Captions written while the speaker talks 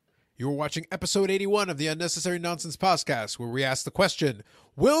You are watching episode 81 of the Unnecessary Nonsense Podcast, where we ask the question,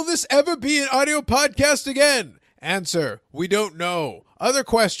 will this ever be an audio podcast again? Answer, we don't know. Other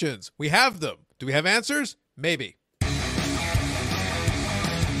questions, we have them. Do we have answers? Maybe.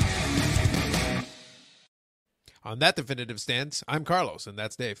 On that definitive stance, I'm Carlos, and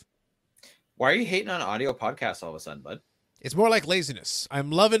that's Dave. Why are you hating on audio podcasts all of a sudden, bud? It's more like laziness.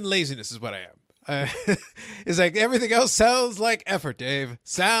 I'm loving laziness is what I am. It's like everything else sounds like effort, Dave.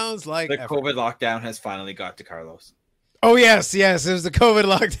 Sounds like the effort. COVID lockdown has finally got to Carlos. Oh, yes. It was the COVID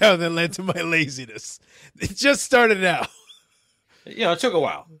lockdown that led to my laziness. It just started now. You know, it took a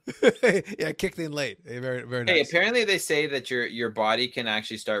while. Yeah, kicked in late. Very, very Hey, nice. apparently they say that your body can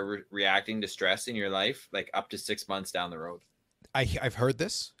actually start reacting to stress in your life like up to 6 months down the road. I've heard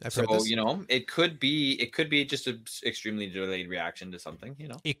this. So, you know, it could be just an extremely delayed reaction to something, you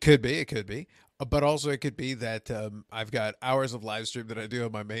know. It could be. But also it could be that I've got hours of live stream that I do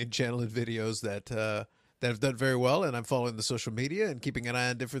on my main channel and videos that have done very well, and I'm following the social media and keeping an eye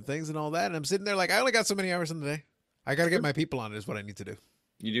on different things and all that. And I'm sitting there like, I only got so many hours in the day. I got to get my people on it is what I need to do.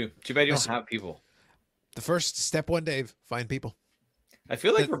 You do. Too bad you don't have people. The first step one, Dave, find people. I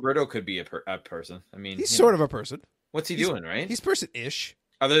feel like Roberto could be a person. I mean, he's sort of a person. What's he doing, right? He's person-ish.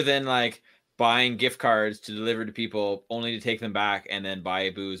 Other than like buying gift cards to deliver to people only to take them back and then buy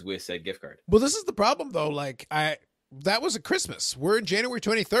booze with said gift card. Well, this is the problem though. Like that was a Christmas. We're in January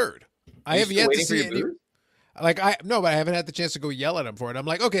 23rd. I have yet to see any. Like but I haven't had the chance to go yell at him for it. I'm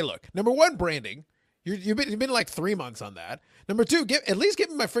like, okay, look. Number one, branding. You've been like 3 months on that. Number two, at least give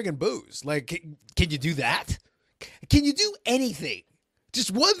me my friggin' booze. Like, can you do that? Can you do anything?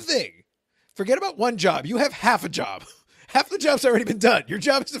 Just one thing. Forget about one job. You have half a job. Half the job's already been done. Your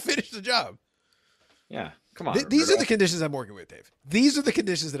job is to finish the job. Yeah, come on. These are the conditions I'm working with, Dave. These are the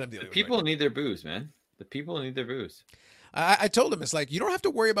conditions that I'm dealing with. People need their booze, man. The people need their booze. I told him, it's like, you don't have to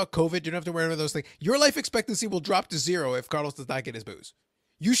worry about COVID. You don't have to worry about those things. Your life expectancy will drop to 0 if Carlos does not get his booze.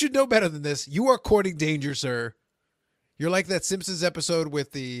 You should know better than this. You are courting danger, sir. You're like that Simpsons episode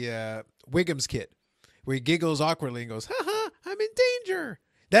with the Wiggum's kid, where he giggles awkwardly and goes, ha ha, I'm in danger.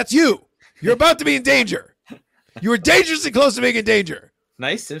 That's you. You're about to be in danger. You are dangerously close to being in danger.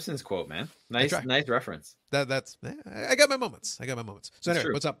 Nice Simpsons quote, man. Nice reference. That's I got my moments. So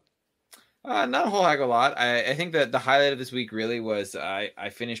anyway, what's up? Not a whole heck of a lot. I think that the highlight of this week really was I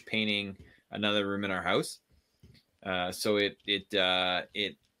finished painting another room in our house. So it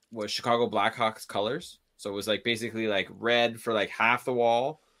was Chicago Blackhawks colors. So it was like basically like red for like half the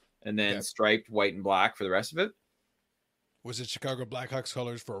wall and then striped white and black for the rest of it. Was it Chicago Blackhawks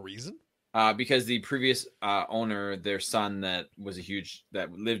colors for a reason? Because the previous owner, their son that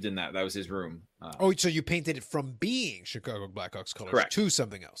lived in that was his room. So you painted it from being Chicago Blackhawks colors to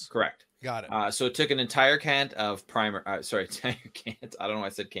something else. Correct. Got it. So it took an entire can of primer. Entire cans. I don't know why I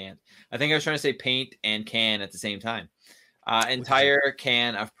said can. I think I was trying to say paint and can at the same time. Entire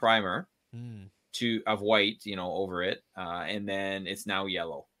can of primer of white, over it, and then it's now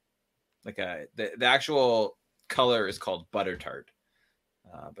yellow. Like the actual color is called butter tart,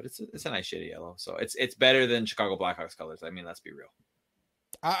 but it's a nice shade of yellow. So it's better than Chicago Blackhawks colors. I mean, let's be real.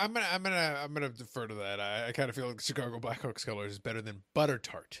 I'm gonna defer to that. I kind of feel like Chicago Blackhawks colors is better than butter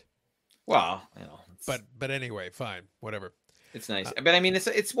tart. Well, but anyway, fine, whatever. It's nice, but I mean,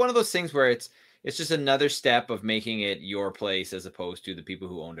 it's one of those things where it's just another step of making it your place as opposed to the people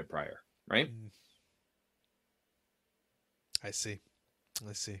who owned it prior, right? I see.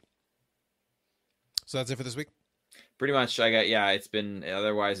 So that's it for this week. Pretty much. It's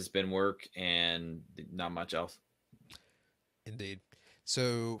been work and not much else. Indeed.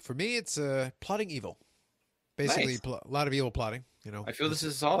 So for me, it's plotting evil. Basically, nice. A lot of evil plotting. I feel this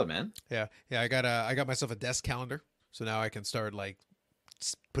is solid, man. Yeah. I got myself a desk calendar, so now I can start like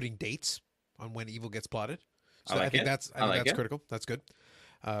putting dates on when evil gets plotted. So I think that's critical. That's good.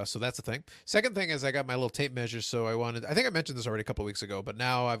 So that's the thing. Second thing is I got my little tape measures. So I think I mentioned this already a couple of weeks ago, but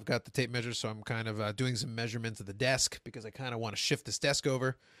now I've got the tape measures. So I'm kind of doing some measurements of the desk because I kind of want to shift this desk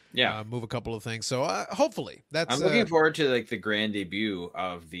over. Yeah. Move a couple of things. So hopefully that's. I'm looking forward to like the grand debut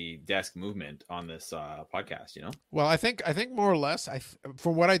of the desk movement on this podcast. Well, I think more or less,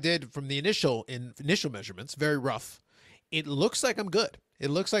 from what I did from the initial measurements, very rough. It looks like I'm good. It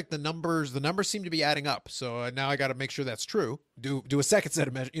looks like the numbers seem to be adding up. So now I got to make sure that's true. Do a second set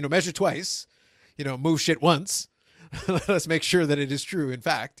of measure twice, move shit once. Let's make sure that it is true. In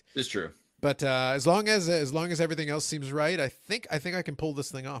fact, it's true. But as long as everything else seems right, I think I can pull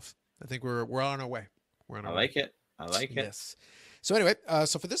this thing off. I think we're on our way. I like it. Yes. So anyway,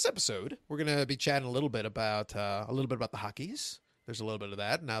 so for this episode, we're gonna be chatting a little bit about the hockeys. There's a little bit of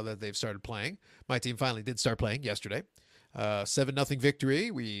that now that they've started playing. My team finally did start playing yesterday. 7-0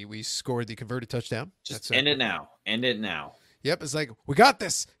 victory. We scored the converted touchdown. Just end it now. End it now. Yep, it's like, we got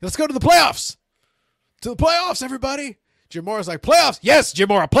this. Let's go to the playoffs. To the playoffs, everybody. Jim Mora's like, playoffs? Yes, Jim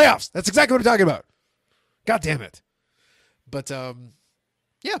Mora, playoffs. That's exactly what I'm talking about. God damn it. But,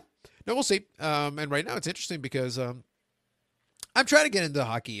 yeah. No, we'll see. And right now it's interesting because I'm trying to get into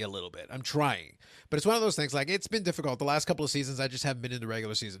hockey a little bit. I'm trying. But it's one of those things, like, it's been difficult. The last couple of seasons, I just haven't been in the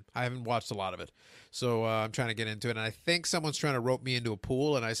regular season. I haven't watched a lot of it. So I'm trying to get into it. And I think someone's trying to rope me into a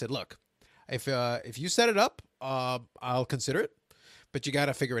pool. And I said, look, if you set it up, I'll consider it. But you got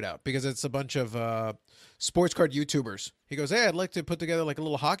to figure it out because it's a bunch of sports card YouTubers. He goes, hey, I'd like to put together like a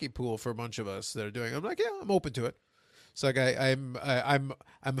little hockey pool for a bunch of us that are doing it. I'm like, yeah, I'm open to it. So like I'm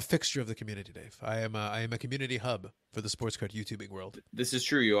a fixture of the community, Dave. I am a community hub for the sports card YouTubing world. This is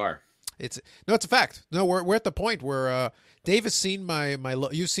true. You are. It's a fact. No, we're at the point where Dave has seen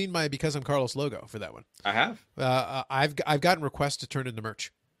you've seen my Because I'm Carlos logo for that one. I have. I've gotten requests to turn it into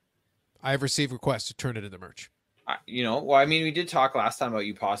merch. I've received requests to turn it into merch. Well, I mean, we did talk last time about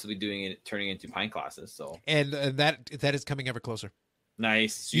you possibly turning it into pint glasses. So and that is coming ever closer.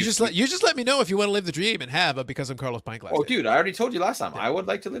 Nice. You just let me know if you want to live the dream and have a Because I'm Carlos pint glass. Oh, dude, I already told you last time. Yeah. I would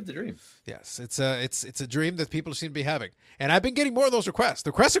like to live the dream. Yes, it's a dream that people seem to be having, and I've been getting more of those requests.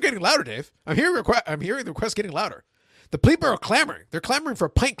 The requests are getting louder, Dave. I'm hearing the requests getting louder. The people are clamoring. They're clamoring for a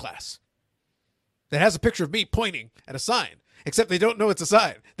pint glass that has a picture of me pointing at a sign. Except they don't know it's a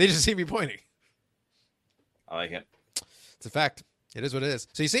sign. They just see me pointing. I like it. It's a fact. It is what it is.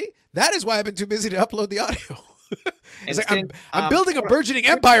 So you see, that is why I've been too busy to upload the audio. It's like I'm building a burgeoning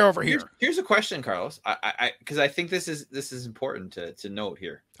empire over here. Here's a question, Carlos. Because I think this is important to note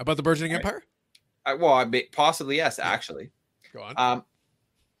here about the burgeoning empire. Possibly yes. Yeah. Actually, go on.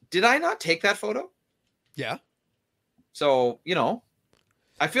 Did I not take that photo? Yeah. So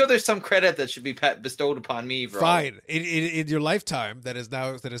I feel there's some credit that should be bestowed upon me. Fine. In your lifetime that has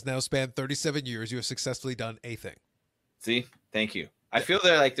now spanned 37 years, you have successfully done a thing. See, thank you. I feel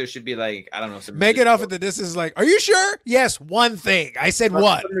there should be like, I don't know. Some make it off into this is like, are you sure? Yes, one thing. I said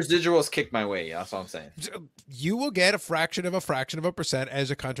one. Some residuals kicked my way. That's all I'm saying. You will get a fraction of a percent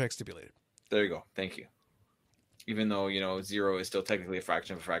as a contract stipulated. There you go. Thank you. Even though, 0 is still technically a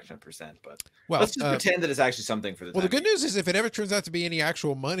fraction of a percent, but let's just pretend that it's actually something for the Well, the good news is if it ever turns out to be any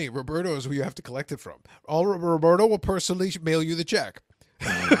actual money, Roberto is who you have to collect it from. Roberto will personally mail you the check.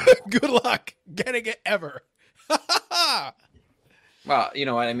 Good luck getting it ever. Well, you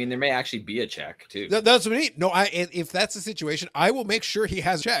know what? I mean, there may actually be a check too. That's what I mean. No, if that's the situation, I will make sure he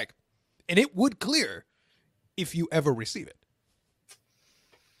has a check, and it would clear if you ever receive it.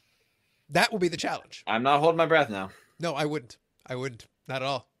 That will be the challenge. I'm not holding my breath now. No, I wouldn't. Not at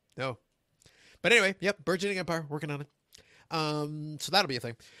all. No. But anyway, yep, burgeoning empire, working on it. So that'll be a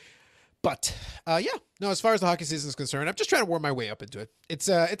thing. But yeah, no. As far as the hockey season is concerned, I'm just trying to worm my way up into it.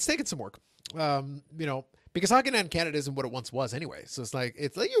 It's taking some work. Because Hockey Night in Canada isn't what it once was anyway. So it's like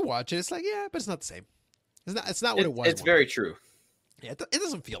you watch it, it's like, yeah, but it's not the same. It's not what it was. It's very true. Yeah, it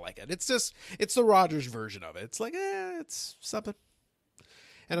doesn't feel like it. It's the Rogers version of it. It's like, it's something.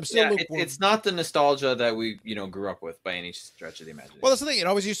 And I'm still it's not the nostalgia that we grew up with by any stretch of the imagination. Well, that's the thing. It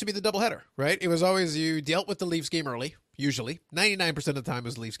always used to be the doubleheader, right? It was always you dealt with the Leafs game early. Usually, 99% of the time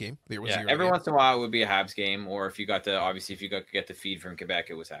was the Leafs game. Every once in a while it would be a Habs game, or if you got to get the feed from Quebec,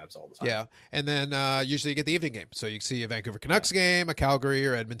 it was Habs all the time. Yeah, and then usually you get the evening game, so you see a Vancouver Canucks game, a Calgary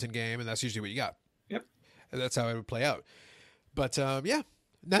or Edmonton game, and that's usually what you got. Yep, and that's how it would play out. But yeah.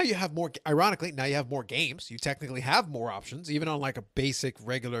 Now you have more, ironically, now you have more games. You technically have more options, even on like a basic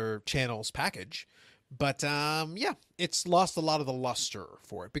regular channels package. But yeah, it's lost a lot of the luster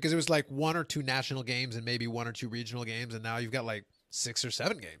for it because it was like 1 or 2 national games and maybe 1 or 2 regional games. And now you've got like 6 or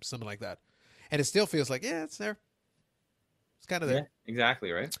 7 games, something like that. And it still feels like, yeah, it's there. It's kind of there. Yeah,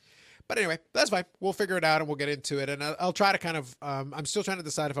 exactly, right? But anyway, that's fine. We'll figure it out and we'll get into it. And I'll try to kind of, I'm still trying to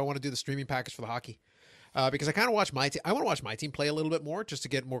decide if I want to do the streaming package for the hockey. Because I kind of watch my team. I want to watch my team play a little bit more just to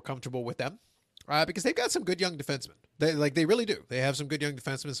get more comfortable with them. Because they've got some good young defensemen. They really do. They have some good young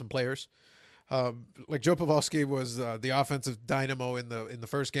defensemen, some players. Like Joe Pavelski was the offensive dynamo in the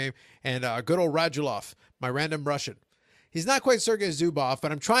first game, and good old Radulov, my random Russian. He's not quite Sergei Zubov,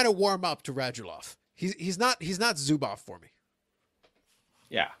 but I'm trying to warm up to Radulov. He's not Zubov for me.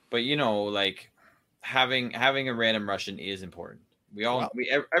 Yeah, but like having a random Russian is important.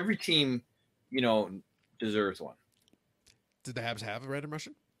 Every team, deserves one. Did the Habs have a random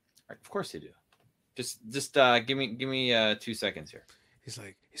Russian? Of course they do. Just give me 2 seconds here. He's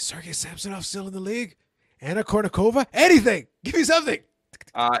like, is Sergei Samsonov still in the league? Anna Kournikova? Anything. Give me something.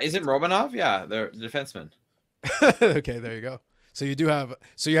 Isn't Romanov? Yeah, they're the defenseman. Okay, there you go. So you have a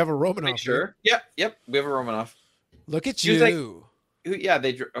Romanov. Make sure. Yep. We have a Romanov. Look at you. Yeah,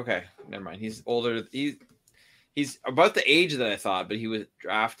 okay, never mind. He's older. He's about the age that I thought, but he was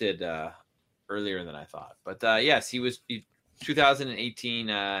drafted earlier than I thought. But yes, he was 2018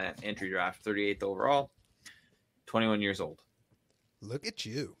 entry draft, 38th overall, 21 years old. Look at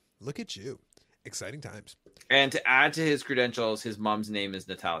you. Look at you. Exciting times. And to add to his credentials, his mom's name is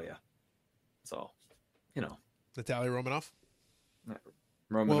Natalia. So, Natalia Romanov?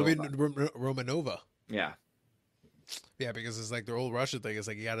 Romanova. Romanova. Yeah. Yeah, because it's like their old Russian thing. It's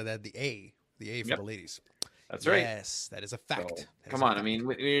like you got to add the A for the ladies. That's right. Yes, that is a fact. So, come on. I mean,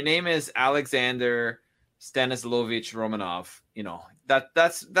 when your name is Alexander Stanislavovich Romanov,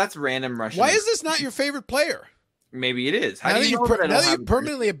 that's random Russian. Why is this not your favorite player? Maybe it is. Now that you've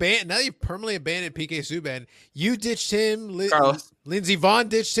permanently abandoned PK Subban, you ditched him. Lindsey Vonn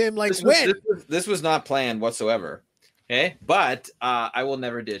ditched him. Like this was not planned whatsoever. Okay, but I will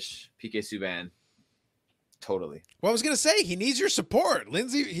never ditch PK Subban. Totally. Well, I was gonna say he needs your support.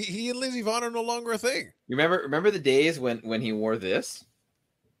 He and Lindsey Vonn are no longer a thing. You remember the days when he wore this?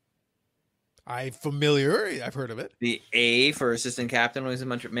 I've heard of it. The A for assistant captain was in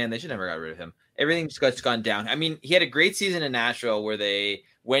Montreal. Man, they should never got rid of him. Everything just gone down. I mean, he had a great season in Nashville where they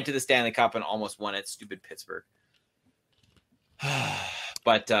went to the Stanley Cup and almost won it. Stupid Pittsburgh.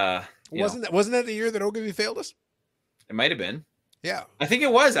 But wasn't that the year that Ogilvy failed us? It might have been. Yeah, I think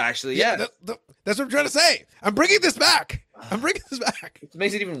it was actually. Yeah, that's what I'm trying to say. I'm bringing this back. It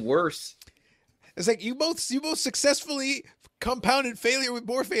makes it even worse. It's like you both successfully compounded failure with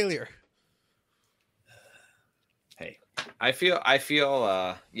more failure. Hey, I feel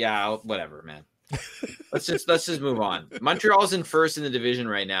yeah, whatever, man. let's just move on. Montreal's in first in the division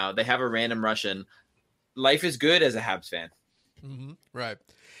right now. They have a random Russian. Life is good as a Habs fan. Mm-hmm. Right.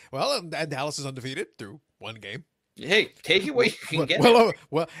 Well, and Dallas is undefeated through one game. Hey, take it what you can get.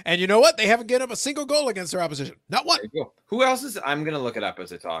 Well, and you know what? They haven't given up a single goal against their opposition. Not one. Who else is? I'm gonna look it up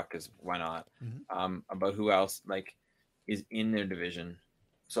as I talk because why not? Mm-hmm. About who else is in their division.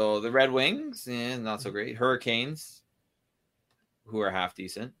 So the Red Wings, not so great. Hurricanes, who are half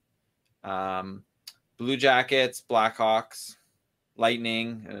decent. Blue Jackets, Blackhawks,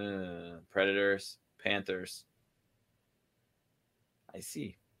 Lightning, Predators, Panthers. I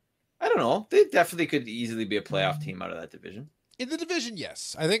see. I don't know. They definitely could easily be a playoff team out of that division. In the division,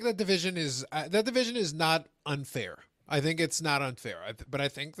 yes. I think that division is not unfair. I think it's not unfair. But I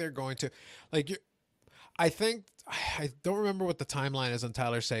think they're going to I don't remember what the timeline is on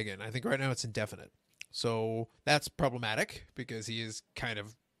Tyler Seguin. I think right now it's indefinite. So that's problematic because he is kind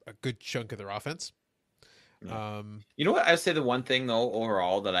of a good chunk of their offense. Yeah. You know what? I would say the one thing though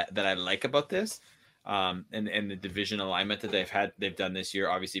overall that I like about this. And the division alignment that they've done this year,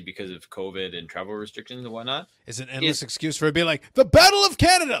 obviously because of COVID and travel restrictions and whatnot, is an endless excuse for it being like the Battle of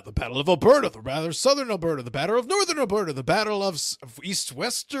Canada, the Battle of Alberta, the Battle of Southern Alberta, the Battle of Northern Alberta, the Battle of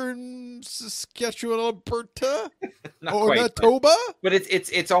East-Western Saskatchewan, Alberta, or Manitoba. But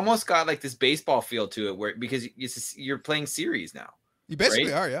it's almost got like this baseball feel to it, because you're playing series now. You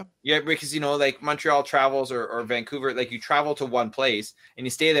basically are, yeah. Yeah, because like Montreal travels or Vancouver, like you travel to one place and you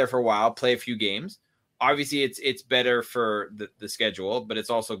stay there for a while, play a few games. Obviously, it's better for the schedule, but it's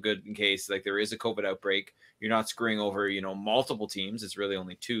also good in case like there is a COVID outbreak. You're not screwing over, multiple teams. It's really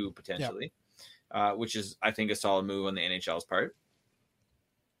only two potentially, which is I think a solid move on the NHL's part.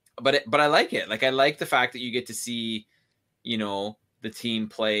 But I like it. Like I like the fact that you get to see, the team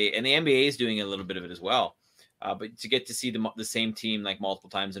play, and the NBA is doing a little bit of it as well. But to get to see the same team like multiple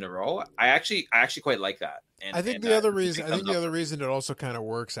times in a row, I actually quite like that. And, I think the other reason it also kind of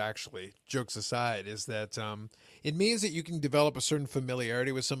works, actually, jokes aside, is that it means that you can develop a certain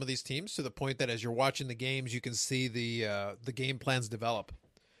familiarity with some of these teams to the point that as you're watching the games, you can see the game plans develop.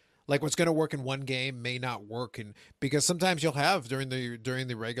 Like what's going to work in one game may not work, because sometimes you'll have during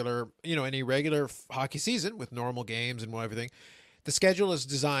the regular, any regular hockey season with normal games and everything. The schedule is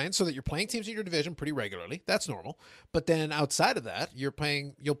designed so that you're playing teams in your division pretty regularly. That's normal. But then outside of that, you'll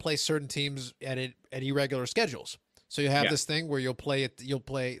play certain teams at irregular schedules. So you have this thing where you'll play.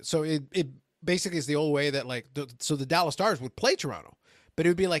 So it basically is the old way that the Dallas Stars would play Toronto, but it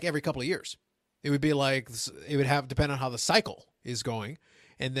would be like every couple of years. It would be like, it would have depend on how the cycle is going.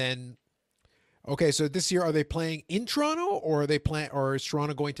 And then, okay, so this year, are they playing in Toronto or is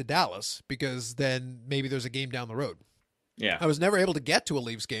Toronto going to Dallas? Because then maybe there's a game down the road. Yeah, I was never able to get to a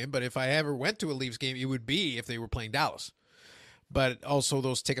Leafs game, but if I ever went to a Leafs game, it would be if they were playing Dallas. But also,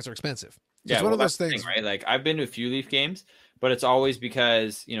 those tickets are expensive. So it's one of those things, right? Like I've been to a few Leaf games, but it's always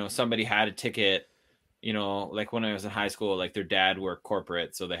because somebody had a ticket. Like when I was in high school, like their dad worked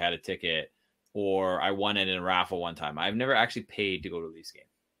corporate, so they had a ticket, or I won it in a raffle one time. I've never actually paid to go to a Leafs game.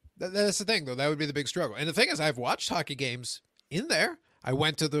 That's the thing, though. That would be the big struggle. And the thing is, I've watched hockey games in there. I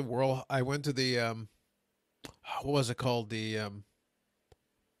went to the what was it called? I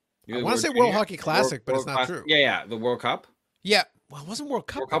want to say World Hockey Classic, but it's not true. Yeah, the World Cup. Yeah, well, it wasn't World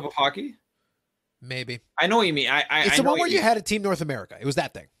Cup. World Cup of hockey. Maybe. I know what you mean. It's the one where you had a Team North America. It was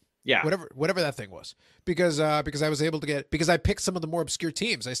that thing. Yeah. Whatever that thing was. Because I was able to because I picked some of the more obscure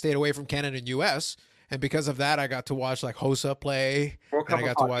teams. I stayed away from Canada and US, and because of that I got to watch like Hossa play. World Cup of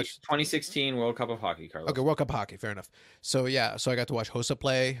Hockey. 2016 World Cup of Hockey, Carlos. Okay, World Cup of Hockey, fair enough. So yeah, I got to watch Hossa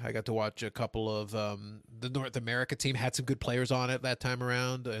play. I got to watch a couple of the North America team had some good players on it that time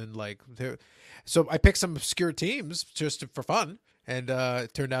around, and so I picked some obscure teams just for fun, and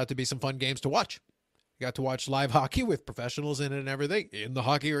it turned out to be some fun games to watch. Got to watch live hockey with professionals in it and everything in the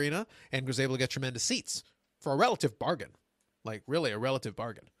hockey arena, and was able to get tremendous seats for a relative bargain, like really a relative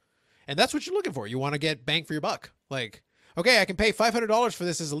bargain. And that's what you're looking for. You want to get bang for your buck. Like, okay, I can pay $500 for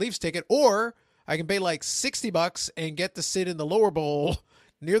this as a Leafs ticket, or I can pay like $60 and get to sit in the lower bowl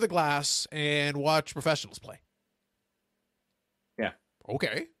near the glass and watch professionals play. Yeah.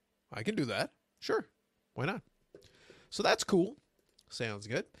 Okay, I can do that. Sure. Why not? So that's cool. Sounds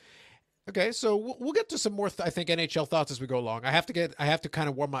good. Okay, so we'll get to some more, I think, NHL thoughts as we go along. I have to kind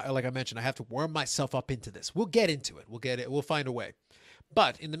of like I mentioned, I have to warm myself up into this. We'll get into it. We'll find a way.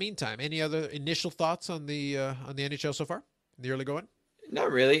 But in the meantime, any other initial thoughts on the NHL so far? The early going?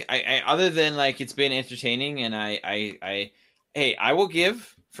 Not really. I other than like it's been entertaining, and I will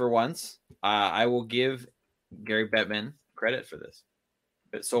give for once. I will give Gary Bettman credit for this.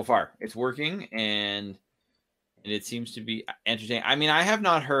 But so far, it's working, and it seems to be entertaining. I mean, I have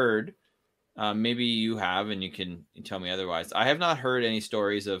not heard. Maybe you have, and you can tell me otherwise. I have not heard any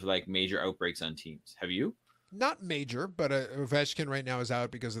stories of like major outbreaks on teams. Have you? Not major, but Ovechkin right now is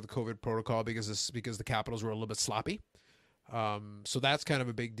out because of the COVID protocol because the Capitals were a little bit sloppy. So that's kind of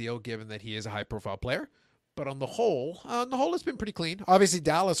a big deal given that he is a high-profile player. But on the whole, it's been pretty clean. Obviously,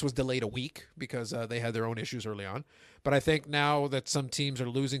 Dallas was delayed a week because they had their own issues early on. But I think now that some teams are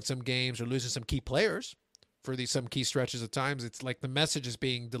losing some games or losing some key players for some key stretches of times, it's like the message is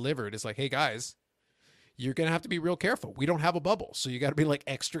being delivered. It's like, hey guys, you're going to have to be real careful. We don't have a bubble. So you got to be like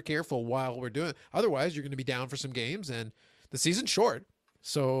extra careful while we're doing it. Otherwise you're going to be down for some games, and the season's short.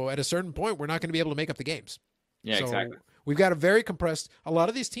 So at a certain point, we're not going to be able to make up the games. Yeah, so exactly. We've got a lot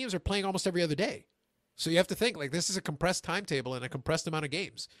of these teams are playing almost every other day. So you have to think like this is a compressed timetable and a compressed amount of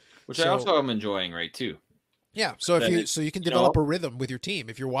games. Which I also am enjoying, right, too. Yeah. So you can develop a rhythm with your team.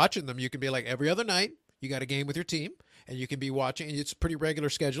 If you're watching them, you can be like every other night, you got a game with your team, and you can be watching. And it's pretty regular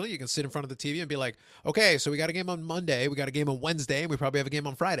scheduling. You can sit in front of the TV and be like, okay, so we got a game on Monday, we got a game on Wednesday, and we probably have a game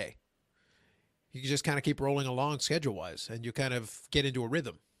on Friday. You can just kind of keep rolling along schedule-wise, and you kind of get into a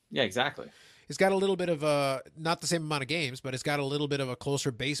rhythm. Yeah, exactly. It's got a little bit of not the same amount of games, but it's got a little bit of a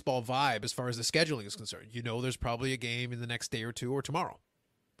closer baseball vibe as far as the scheduling is concerned. There's probably a game in the next day or two or tomorrow.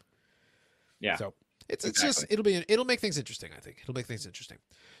 Yeah. So it'll make things interesting, I think. It'll make things interesting.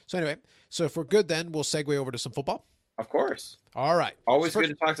 So anyway, if we're good, then we'll segue over to some football. Of course. All right. Always good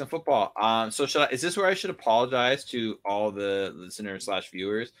to talk some football. So is this where I should apologize to all the listeners /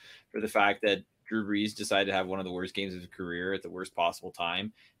 viewers for the fact that Drew Brees decided to have one of the worst games of his career at the worst possible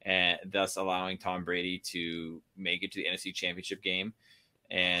time, and thus allowing Tom Brady to make it to the NFC Championship game?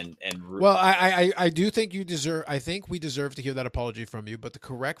 Well, I do think you deserve. I think we deserve to hear that apology from you. But the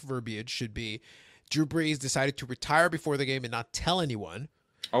correct verbiage should be: Drew Brees decided to retire before the game and not tell anyone.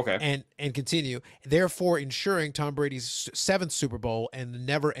 Okay. And continue, therefore ensuring Tom Brady's 7th Super Bowl and the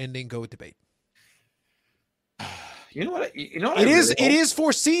never-ending GOAT debate. You know what? It is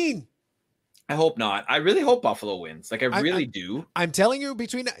foreseen. I hope not. I really hope Buffalo wins. Like I really do. I'm telling you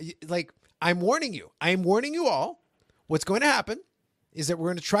I'm warning you. I am warning you all. What's going to happen is that we're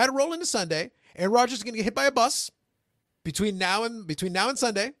going to try to roll into Sunday. Aaron Rodgers is going to get hit by a bus between now and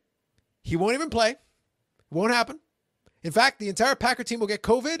Sunday. He won't even play. It won't happen. In fact, the entire Packer team will get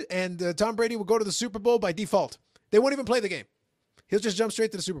COVID, and Tom Brady will go to the Super Bowl by default. They won't even play the game. He'll just jump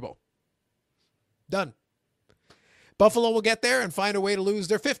straight to the Super Bowl. Done. Buffalo will get there and find a way to lose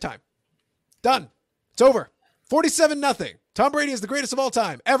their 5th time. Done. It's over. 47-0. Tom Brady is the greatest of all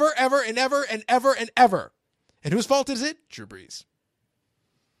time. Ever, ever, and ever, and ever, and ever. And whose fault is it? Drew Brees.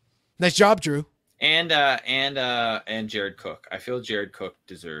 Nice job, Drew. And Jared Cook. I feel Jared Cook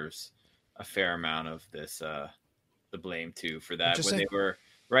deserves a fair amount of this the blame too for that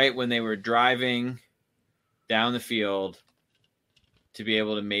when they were driving down the field to be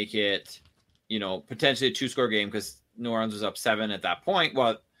able to make it, potentially a 2-score game because New Orleans was up 7 at that point.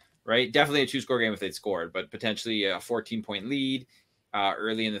 Well, right, definitely a 2-score game if they'd scored, but potentially a 14-point lead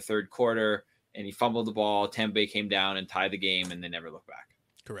early in the 3rd quarter, and he fumbled the ball. Tampa Bay came down and tied the game, and they never looked back.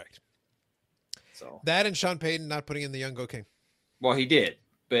 Correct. So that and Sean Payton not putting in the Young Go King. Well, he did,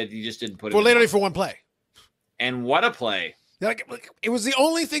 but he just didn't put it. Well, literally for one play. And what a play! Like, it was the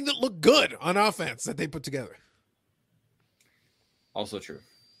only thing that looked good on offense that they put together. Also true.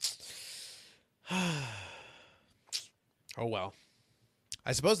 Oh, well.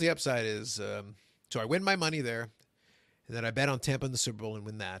 I suppose the upside is, so I win my money there, and then I bet on Tampa in the Super Bowl and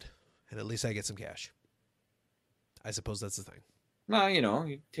win that, and at least I get some cash. I suppose that's the thing. Well,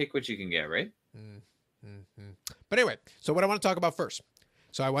 you take what you can get, right? Mm-hmm. But anyway, so what I want to talk about first.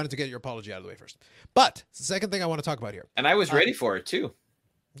 So I wanted to get your apology out of the way first. But it's the second thing I want to talk about here. And I was ready for it, too.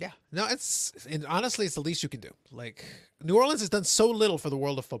 Yeah. No, honestly, it's the least you can do. Like, New Orleans has done so little for the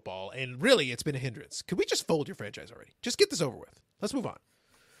world of football, and really, it's been a hindrance. Could we just fold your franchise already? Just get this over with. Let's move on.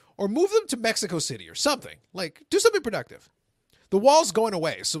 Or move them to Mexico City or something. Like, do something productive. The wall's going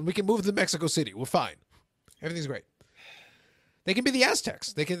away, so we can move to Mexico City. We're fine. Everything's great. They can be the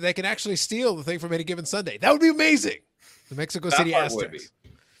Aztecs. They can actually steal the thing from any given Sunday. That would be amazing. The Mexico City Aztecs.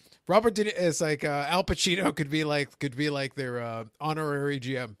 Robert Did it's like Al Pacino could be like their honorary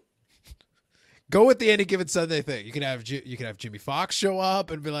GM. Go with the any given Sunday thing. You can have Jimmy Fox show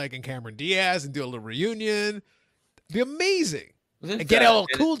up and be like, and Cameron Diaz and do a little reunion. It'd be amazing. And get LL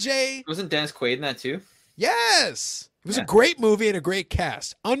Cool J. Wasn't Dennis Quaid in that too? Yes. It was a great movie and a great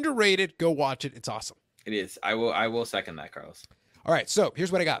cast. Underrated. Go watch it. It's awesome. It is. I will second that, Carlos. All right. So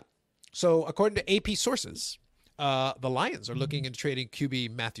here's what I got. So according to AP sources, the Lions are looking into trading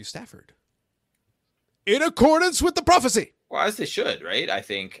QB Matthew Stafford in accordance with the prophecy. Well, as they should, right? I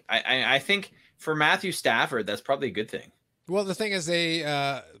think for Matthew Stafford, that's probably a good thing. Well, the thing is,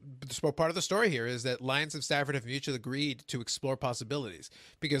 part of the story here is that Lions and Stafford have mutually agreed to explore possibilities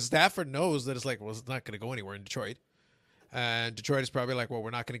because Stafford knows that it's like, well, it's not going to go anywhere in Detroit. And Detroit is probably like, well,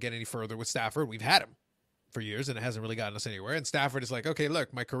 we're not going to get any further with Stafford. We've had him for years and it hasn't really gotten us anywhere. And Stafford is like, okay,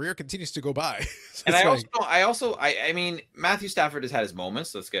 look, my career continues to go by. So and I mean, Matthew Stafford has had his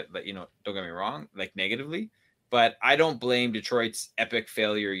moments. Let's get, don't get me wrong, like negatively, but I don't blame Detroit's epic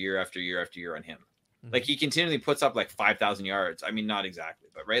failure year after year after year on him. Mm-hmm. Like he continually puts up like 5,000 yards. I mean, not exactly,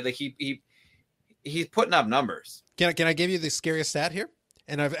 but right. Like he's putting up numbers. Can I give you the scariest stat here?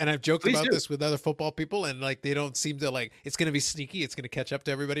 And I've joked about this with other football people and like, they don't seem to like, it's going to be sneaky. It's going to catch up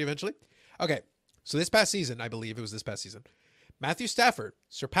to everybody eventually. Okay. So this past season, I believe it was this past season, Matthew Stafford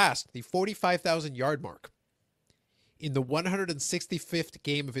surpassed the 45,000 yard mark in the 165th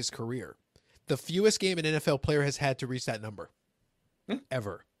game of his career. The fewest game an NFL player has had to reach that number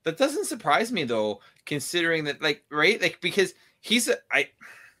ever. That doesn't surprise me though, considering that because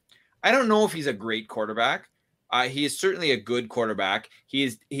I don't know if he's a great quarterback. He is certainly a good quarterback.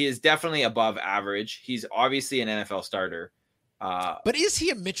 He is definitely above average. He's obviously an NFL starter. But is he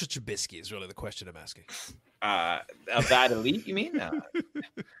a Mitchell Trubisky is really the question I'm asking. Of that elite, you mean?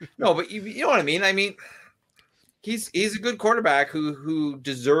 No, but you know what I mean? I mean, he's a good quarterback who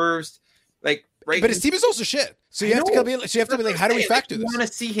deserves right. But his team is also shit. So you have to be like, how do we factor this? You want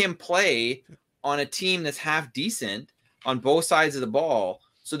to see him play on a team that's half decent on both sides of the ball.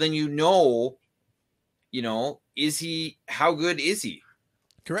 So then how good is he?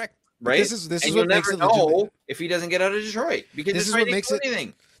 Correct. Right. This is what you'll makes never know if he doesn't get out of Detroit because this is what makes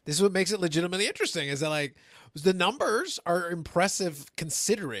anything. This is what makes it legitimately interesting is that like the numbers are impressive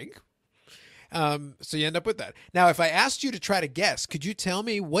considering. So you end up with that. Now, if I asked you to try to guess, could you tell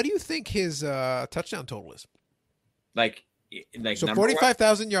me what do you think his touchdown total is? Like so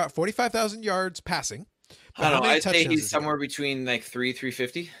 45,000 yards passing. I don't know. I'd say he's somewhere between like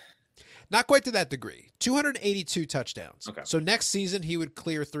 350. Not quite to that degree. 282 touchdowns. Okay. So next season he would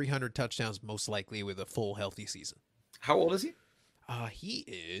clear 300 touchdowns most likely with a full healthy season. How old is he? He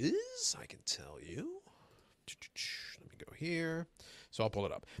is, I can tell you. Let me go here. So I'll pull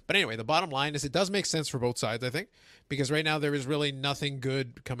it up. But anyway, the bottom line is it does make sense for both sides, I think, because right now there is really nothing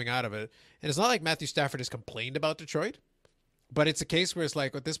good coming out of it. And it's not like Matthew Stafford has complained about Detroit, but it's a case where it's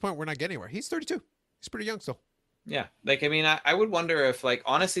like, at this point, we're not getting anywhere. He's 32. He's pretty young still. Yeah. Like, I mean, I would wonder if, like,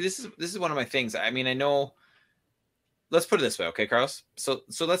 honestly, this is one of my things. I mean, I know, let's put it this way. Okay, Carlos. So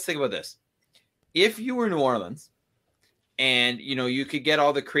let's think about this. If you were New Orleans and, you could get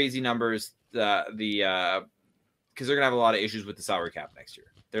all the crazy numbers, because they're going to have a lot of issues with the salary cap next year.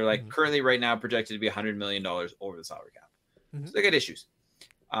 They're like currently right now projected to be $100 million over the salary cap. Mm-hmm. So they got issues.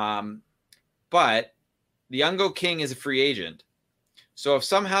 But the Youngo King is a free agent. So if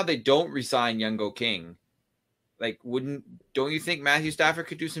somehow they don't resign Youngo King, like, don't you think Matthew Stafford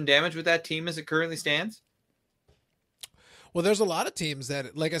could do some damage with that team as it currently stands? Well, there's a lot of teams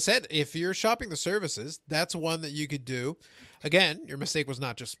that, like I said, if you're shopping the services, that's one that you could do. Again, your mistake was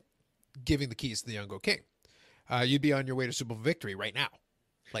not just giving the keys to the Youngo King. You'd be on your way to Super Bowl victory right now.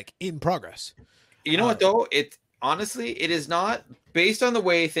 like in progress. You know what though? It honestly, it is not based on the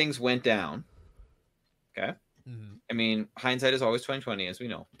way things went down. Okay. Mm-hmm. I mean, hindsight is always 20/20, as we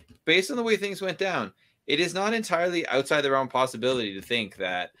know. Based on the way things went down, it is not entirely outside the realm of possibility to think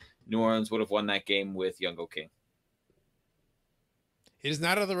that New Orleans would have won that game with Younghoe King. It is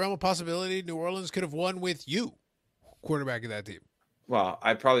not out of the realm of possibility New Orleans could have won with you, quarterback of that team. Well,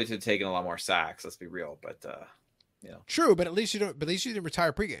 I probably should have taken a lot more sacks. Let's be real, but True, but at least you don't. But at least you didn't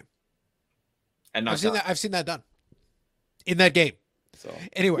retire pregame. And I've seen that done in that game. So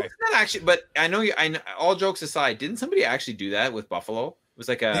anyway, not actually, but I know. All jokes aside, didn't somebody actually do that with Buffalo? It was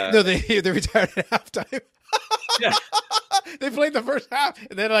like a no. They retired at halftime. Yeah, they played the first half,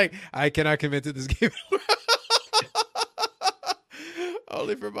 and then like I cannot commit to this game.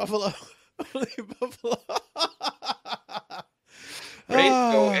 Only for Buffalo. Only Buffalo. Right?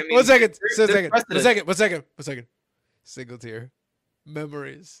 So, I mean, One second. Single tier.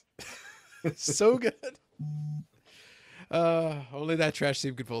 Memories. So good. Only that trash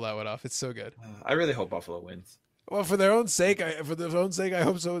team could pull that one off. It's so good. I really hope Buffalo wins. Well, for their own sake, I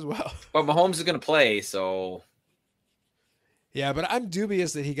hope so as well. But Mahomes is going to play, so. Yeah, but I'm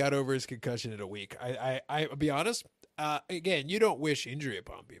dubious that he got over his concussion in a week. I'll be honest. Again, you don't wish injury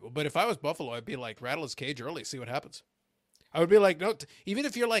upon people, but if I was Buffalo, I'd be like, rattle his cage early, see what happens. I would be like, no, even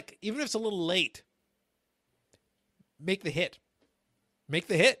if it's a little late, make the hit.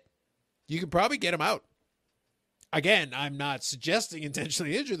 You can probably get him out. Again, I'm not suggesting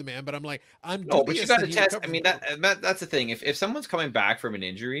intentionally injure the man, but I'm like, no, but you got to test. I mean, that's the thing. If someone's coming back from an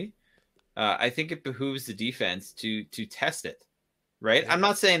injury, I think it behooves the defense to test it, right? Yeah. I'm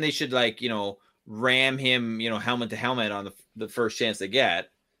not saying they should ram him, helmet to helmet on the first chance they get,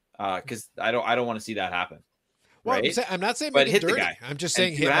 because I don't want to see that happen. Well, right? I'm not saying but hit dirty. the guy. I'm just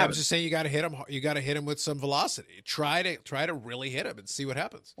saying hit. I'm just saying you got to hit him. You got to hit him with some velocity. Try to really hit him and see what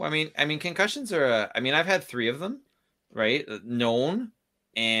happens. Well, I mean, concussions are. I've had 3 of them, right? Known,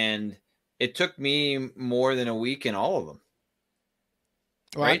 and it took me more than a week in all of them.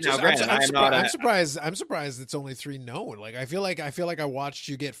 Well, right now, I'm surprised. I'm surprised it's only 3 known. Like I feel like I watched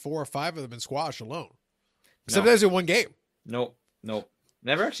you get 4 or 5 of them in squash alone. Sometimes in one game. Nope.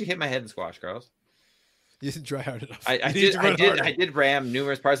 Never actually hit my head in squash, Carlos. You didn't try hard enough. I did ram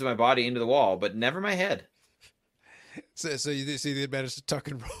numerous parts of my body into the wall, but never my head. So you did see the advantage to tuck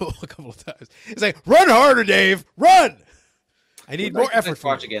and roll a couple of times. It's like, run harder, Dave. Run. I need more effort.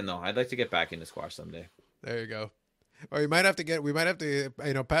 Squash again, though. I'd like to get back into squash someday. There you go. Or we might have to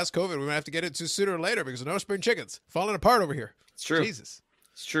past COVID, we might have to get it to sooner or later because no spring chickens falling apart over here. It's true. Jesus.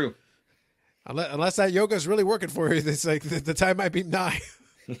 It's true. Unless that yoga is really working for you, it's like the time might be nigh.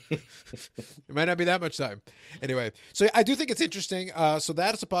 It might not be that much time. Anyway, so I do think it's interesting. So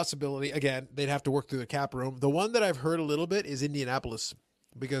that is a possibility. Again, they'd have to work through the cap room. The one that I've heard a little bit is Indianapolis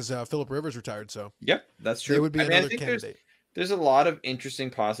because Phillip Rivers retired. So yep, that's true. They would be another candidate. There's a lot of interesting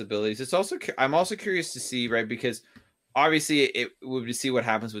possibilities. I'm also curious to see, right? Because obviously it would be to see what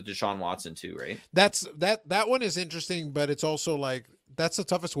happens with Deshaun Watson too, right? That one is interesting, but it's also like that's the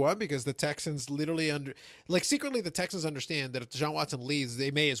toughest one because the Texans literally secretly the Texans understand that if Deshaun Watson leaves,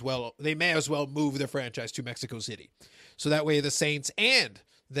 they may as well move their franchise to Mexico City. So that way the Saints and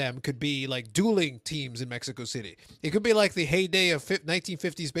them could be like dueling teams in Mexico City. It could be like the heyday of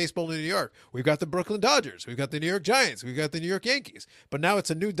 1950s baseball in New York. We've got the Brooklyn Dodgers. We've got the New York Giants. We've got the New York Yankees. But now it's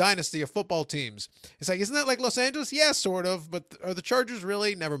a new dynasty of football teams. It's like, isn't that like Los Angeles? Yeah, sort of. But are the Chargers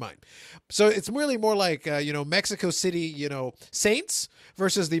really? Never mind. So it's really more like, Mexico City, Saints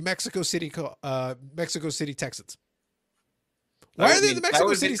versus the Mexico City Texans. Why are they the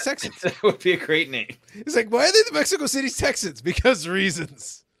Mexico City Texans? That would be a great name. It's like, why are they the Mexico City Texans? Because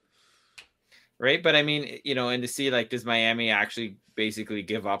reasons. Right? But I mean, and to see like, does Miami actually basically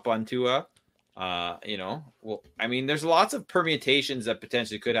give up on Tua? Well, I mean, there's lots of permutations that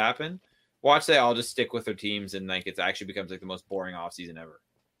potentially could happen. Watch they all just stick with their teams and like it actually becomes like the most boring offseason ever.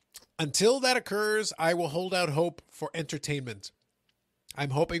 Until that occurs, I will hold out hope for entertainment.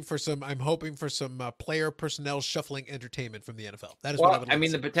 I'm hoping for some player personnel shuffling entertainment from the NFL. That is what I would like to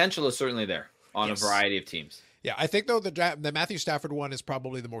see. The potential is certainly there on a variety of teams. Yeah, I think though the Matthew Stafford one is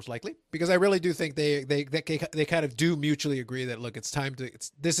probably the most likely because I really do think they kind of do mutually agree that look, it's time to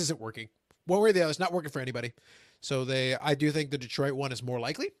this isn't working. One way or the other, it's not working for anybody. So I do think the Detroit one is more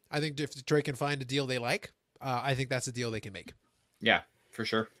likely. I think if Detroit can find a deal they like, I think that's a deal they can make. Yeah, for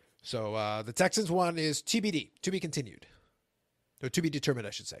sure. So the Texans one is TBD, to be continued. Or to be determined,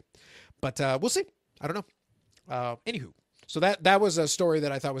 I should say. But we'll see. I don't know. Anywho. So that was a story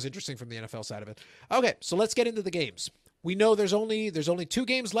that I thought was interesting from the NFL side of it. Okay, so let's get into the games. We know there's only 2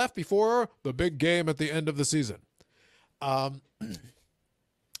 games left before the big game at the end of the season.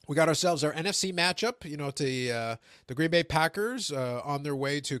 We got ourselves our NFC matchup, to the Green Bay Packers on their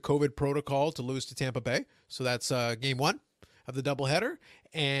way to COVID protocol to lose to Tampa Bay. So that's game one of the doubleheader,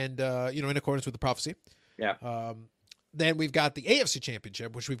 and in accordance with the prophecy. Yeah. Then we've got the AFC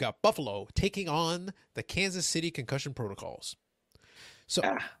Championship, which we've got Buffalo taking on the Kansas City concussion protocols. So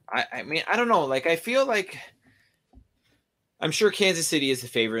I mean, I don't know. Like, I feel like I'm sure Kansas City is the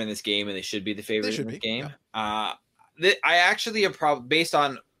favorite in this game, and they should be the favorite in this game. Yeah. I actually am probably based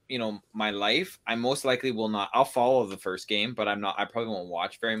on my life, I most likely will not. I'll follow the first game, but I probably won't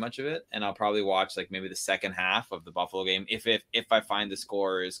watch very much of it, and I'll probably watch like maybe the second half of the Buffalo game if I find the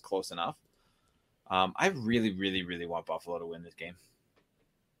score is close enough. I really, really, really want Buffalo to win this game.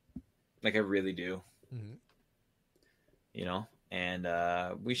 Like, I really do. Mm-hmm.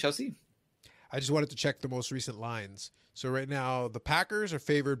 And we shall see. I just wanted to check the most recent lines. So right now, the Packers are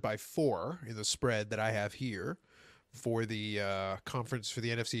favored by 4 in the spread that I have here for the conference for the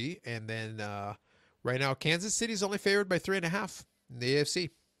NFC, and then right now Kansas City is only favored by 3.5 in the AFC.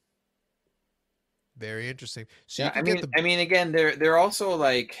 Very interesting. So yeah, I mean, again, they're also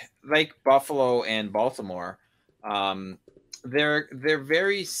like Buffalo and Baltimore. They're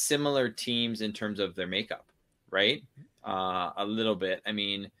very similar teams in terms of their makeup, right? A little bit. I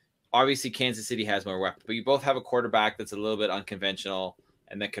mean, obviously Kansas City has more weapons, but you both have a quarterback that's a little bit unconventional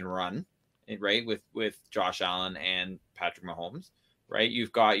and that can run. Right, with Josh Allen and Patrick Mahomes, right?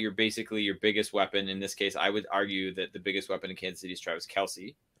 You've got your biggest weapon. In this case, I would argue that the biggest weapon in Kansas City is Travis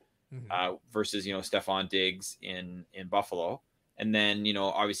Kelce, versus Stephon Diggs in Buffalo, and then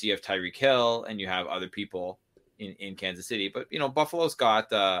obviously you have Tyreek Hill and you have other people in Kansas City, but Buffalo's got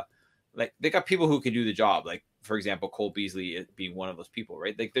they got people who can do the job, like for example Cole Beasley being one of those people,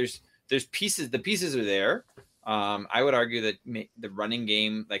 right? Like there's pieces, the pieces are there. I would argue that the running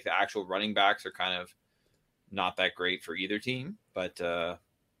game, like the actual running backs, are kind of not that great for either team. But the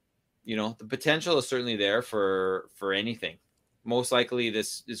potential is certainly there for anything. Most likely,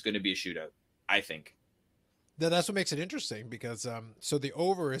 this is going to be a shootout, I think. That's what makes it interesting because so the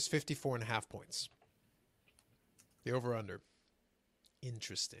over is 54.5 points. The over under.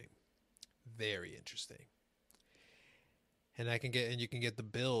 Interesting, very interesting. And you can get the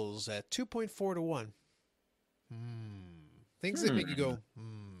Bills at 2.4 to 1. Things that make you go,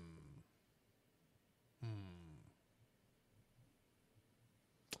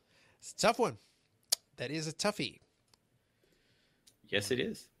 It's a tough one. That is a toughie. Yes, it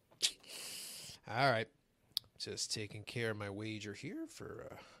is. All right. Just taking care of my wager here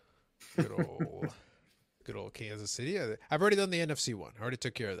for good old Kansas City. I've already done the NFC one. I already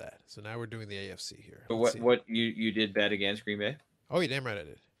took care of that. So now we're doing the AFC here. But what you did bet against Green Bay? Oh, you damn right I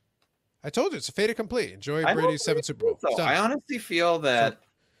did. I told you it's a fait accompli. Enjoy Brady's 7th Super Bowl. So I honestly feel that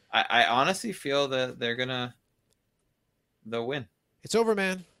they'll win. It's over,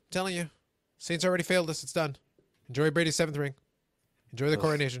 man. I'm telling you. Saints already failed us. It's done. Enjoy Brady's 7th ring. Enjoy the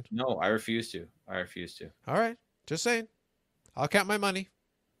coronation. No, I refuse to. All right. Just saying. I'll count my money.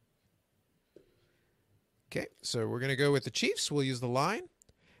 Okay, so we're going to go with the Chiefs. We'll use the line.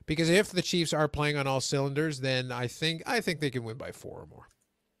 Because if the Chiefs are playing on all cylinders, then I think they can win by 4 or more.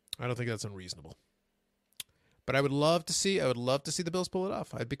 I don't think that's unreasonable. But I would love to see the Bills pull it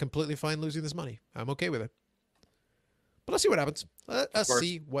off. I'd be completely fine losing this money. I'm okay with it. But let's see what happens. Let's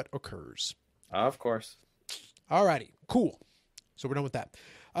see what occurs. Of course. All righty. Cool. So we're done with that.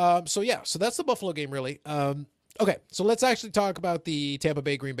 So that's the Buffalo game, really. Okay, so let's actually talk about the Tampa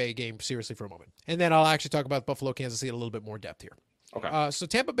Bay Green Bay game seriously for a moment. And then I'll actually talk about Buffalo Kansas City in a little bit more depth here. Okay. So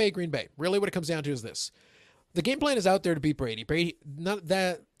Tampa Bay Green Bay, really what it comes down to is this. The game plan is out there to beat Brady.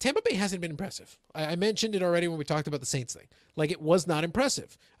 Tampa Bay hasn't been impressive. I mentioned it already when we talked about the Saints thing. Like, it was not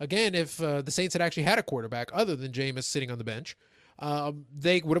impressive. Again, if the Saints had actually had a quarterback other than Jameis sitting on the bench,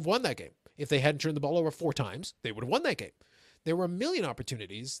 they would have won that game. If they hadn't turned the ball over 4 times, they would have won that game. There were a million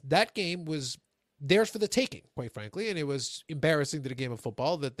opportunities. That game was theirs for the taking, quite frankly, and it was embarrassing to the game of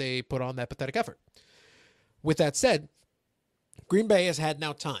football that they put on that pathetic effort. With that said, Green Bay has had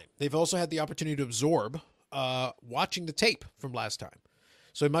now time. They've also had the opportunity to absorb watching the tape from last time.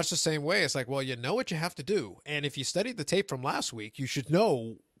 So in much the same way, it's like, well, you know what you have to do. And if you studied the tape from last week, you should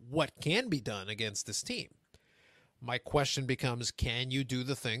know what can be done against this team. My question becomes, can you do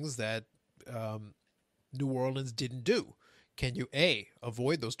the things that New Orleans didn't do? Can you, A,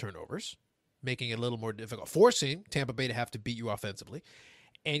 avoid those turnovers, making it a little more difficult, forcing Tampa Bay to have to beat you offensively?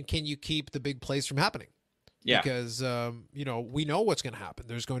 And can you keep the big plays from happening? Yeah. Because, we know what's going to happen.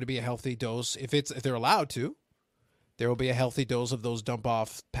 There's going to be a healthy dose. If they're allowed to, there will be a healthy dose of those dump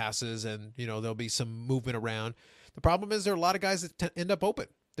off passes and, there'll be some movement around. The problem is there are a lot of guys that end up open.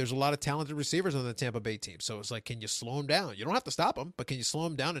 There's a lot of talented receivers on the Tampa Bay team. So it's like, can you slow them down? You don't have to stop them, but can you slow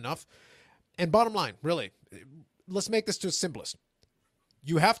them down enough? And bottom line, really, let's make this to the simplest.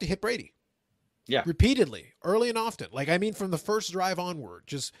 You have to hit Brady. Yeah. Repeatedly, early and often. Like, I mean, from the first drive onward,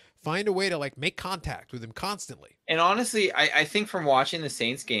 just find a way to like make contact with him constantly. And honestly, I think from watching the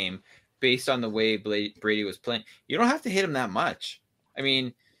Saints game, based on the way Brady was playing, you don't have to hit him that much. I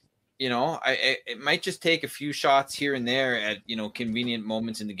mean, it might just take a few shots here and there at, convenient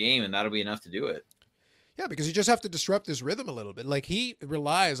moments in the game, and that'll be enough to do it. Yeah, because you just have to disrupt his rhythm a little bit. Like, he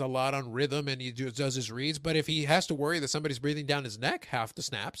relies a lot on rhythm and he does his reads, but if he has to worry that somebody's breathing down his neck half the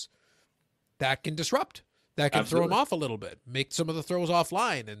snaps, that can disrupt. That can throw him off a little bit, make some of the throws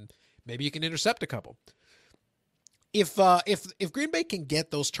offline, and maybe you can intercept a couple. If Green Bay can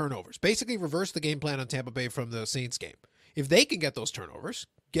get those turnovers, basically reverse the game plan on Tampa Bay from the Saints game. If they can get those turnovers,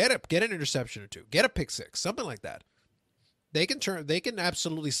 get an interception or two, get a pick six, something like that. They can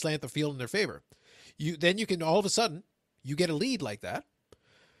absolutely slant the field in their favor. Then you can all of a sudden you get a lead like that.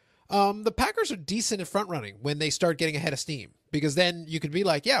 The Packers are decent at front running when they start getting ahead of steam, because then you could be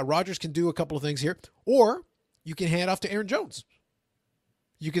like, yeah, Rodgers can do a couple of things here, or you can hand off to Aaron Jones.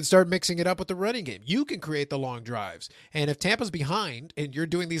 You can start mixing it up with the running game. You can create the long drives. And if Tampa's behind and you're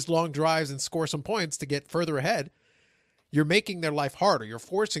doing these long drives and score some points to get further ahead, you're making their life harder. You're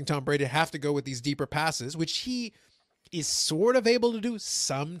forcing Tom Brady to have to go with these deeper passes, which he is sort of able to do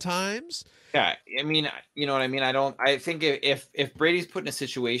sometimes. Yeah, I mean, you know what I mean? I think if Brady's put in a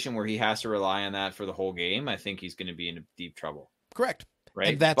situation where he has to rely on that for the whole game, I think he's going to be in deep trouble. Correct. Right.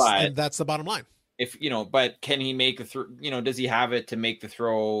 And that's the bottom line. If, but can he make does he have it to make the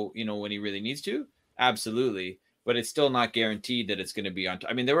throw, when he really needs to? Absolutely. But it's still not guaranteed that it's going to be on.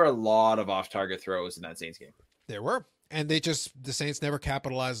 I mean, there were a lot of off-target throws in that Saints game. There were. And the Saints never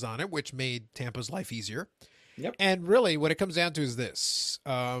capitalized on it, which made Tampa's life easier. Yep. And really what it comes down to is this.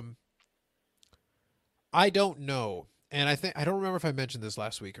 I don't know. And I don't remember if I mentioned this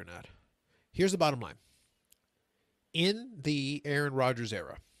last week or not. Here's the bottom line. In the Aaron Rodgers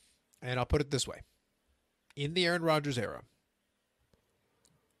era, and I'll put it this way. In the Aaron Rodgers era,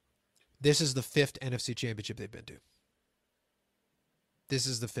 this is the 5th NFC Championship they've been to. This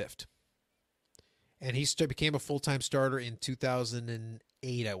is the 5th. And he became a full-time starter in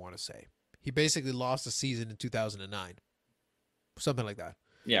 2008, I want to say. He basically lost a season in 2009. Something like that.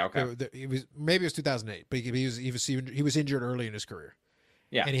 Yeah, okay. Maybe it was 2008, but he was injured early in his career.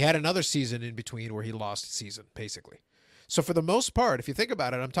 Yeah. And he had another season in between where he lost a season, basically. So for the most part, if you think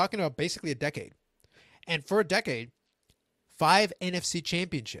about it, I'm talking about basically a decade. And for a decade, 5 NFC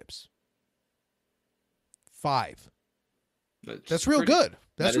championships. 5. That's real good.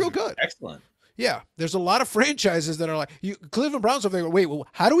 That's real good. Excellent. Yeah, there's a lot of franchises that are like, Cleveland Browns over there. Wait, well,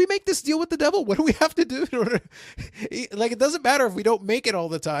 how do we make this deal with the devil? What do we have to do in order? Like, it doesn't matter if we don't make it all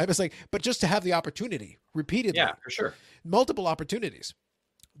the time. It's like, but just to have the opportunity repeatedly. Yeah, for sure. Multiple opportunities.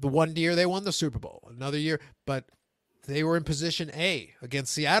 The one year they won the Super Bowl, another year, but they were in position A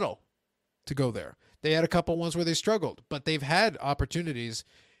against Seattle to go there. They had a couple ones where they struggled, but they've had opportunities.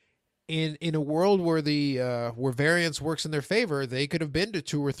 In a world where where variance works in their favor, they could have been to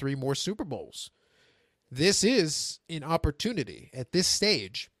 2 or 3 more Super Bowls. This is an opportunity at this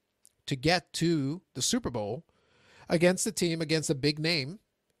stage to get to the Super Bowl against a team, against a big name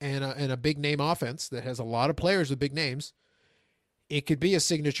and a big name offense that has a lot of players with big names. It could be a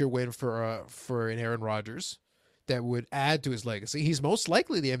signature win for an Aaron Rodgers that would add to his legacy. He's most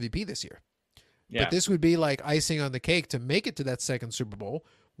likely the MVP this year. Yeah. But this would be like icing on the cake to make it to that second Super Bowl,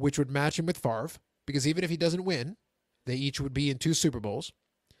 which would match him with Favre, because even if he doesn't win, they each would be in 2 Super Bowls.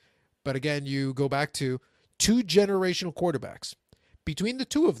 But again, you go back to 2 generational quarterbacks. Between the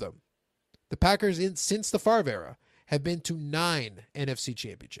 2 of them, the Packers, since the Favre era, have been to 9 NFC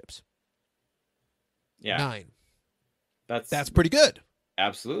championships. Yeah. 9. That's pretty good.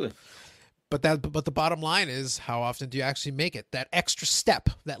 Absolutely. But the bottom line is, how often do you actually make it? That extra step,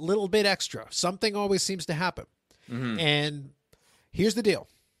 that little bit extra. Something always seems to happen. Mm-hmm. And here's the deal.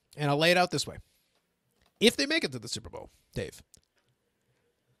 And I'll lay it out this way. If they make it to the Super Bowl, Dave,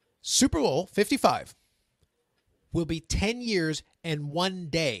 Super Bowl 55 will be 10 years and 1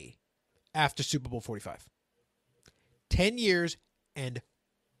 day after Super Bowl 45. 10 years and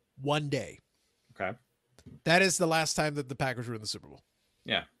 1 day. Okay. That is the last time that the Packers were in the Super Bowl.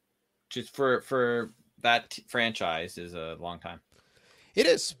 Yeah. Just for that franchise is a long time. It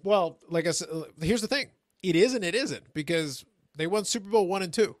is. Well, like I said, here's the thing. It is and it isn't, because they won Super Bowl 1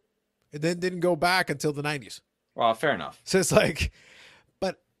 and 2 and then didn't go back until the 90s. Well, fair enough. So it's like,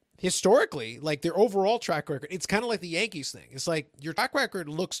 but historically, like their overall track record, it's kind of like the Yankees thing. It's like your track record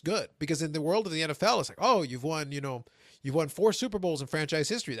looks good because in the world of the NFL, it's like, oh, you've won 4 Super Bowls in franchise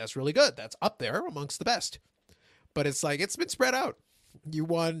history. That's really good. That's up there amongst the best. But it's like, it's been spread out. You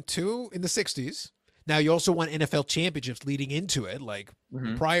won 2 in the 60s. Now you also won NFL championships leading into it, like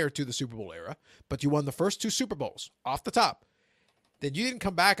prior to the Super Bowl era, but you won the first 2 Super Bowls off the top. Then you didn't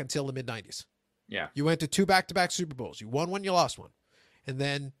come back until the mid 90s. Yeah. You went to 2 back-to-back Super Bowls. You won one, you lost one. And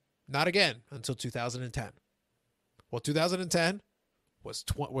then not again until 2010. Well, 2010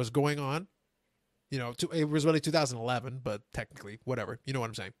 was going on. It was really 2011, but technically, whatever. You know what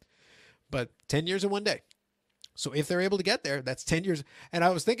I'm saying. But 10 years in one day. So if they're able to get there, that's 10 years. And I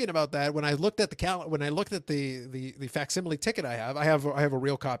was thinking about that when I looked at the facsimile ticket I have a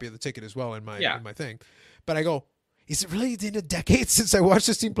real copy of the ticket as well in my thing. But I go, is it really been a decade since I watched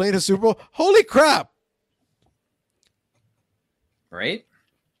this team play in a Super Bowl? Holy crap. Right?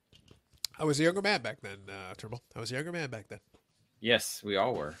 I was a younger man back then, Turnbull. I was a younger man back then. Yes, we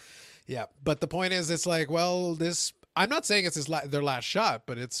all were. Yeah, but the point is, it's like, well, I'm not saying it's their last shot,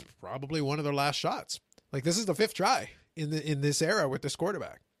 but it's probably one of their last shots. Like, this is the 5th try in this era with this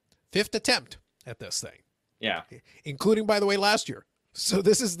quarterback. 5th attempt at this thing. Yeah. Including, by the way, last year. So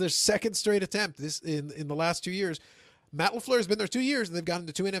this is their 2nd straight attempt in the last 2 years. Matt LaFleur has been there 2 years, and they've gotten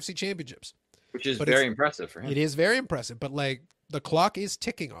to 2 NFC championships. Which is very impressive for him. It is very impressive, but like the clock is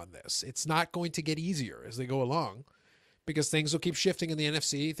ticking on this. It's not going to get easier as they go along because things will keep shifting in the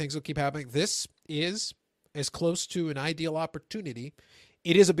NFC. Things will keep happening. This is as close to an ideal opportunity.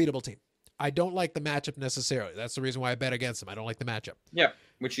 It is a beatable team. I don't like the matchup necessarily. That's the reason why I bet against them. I don't like the matchup. Yeah,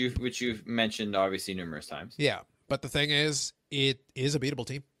 which you've mentioned obviously numerous times. Yeah, but the thing is, it is a beatable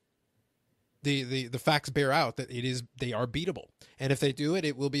team. The facts bear out that they are beatable, and if they do it,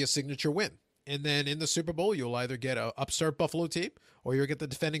 it will be a signature win. And then in the Super Bowl, you'll either get a upstart Buffalo team or you'll get the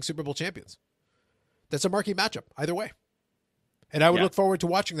defending Super Bowl champions. That's a marquee matchup either way, and I would look forward to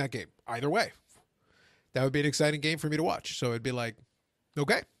watching that game either way. That would be an exciting game for me to watch. So it'd be like,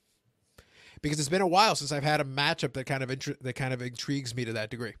 okay. Because it's been a while since I've had a matchup that kind of intrigues me to that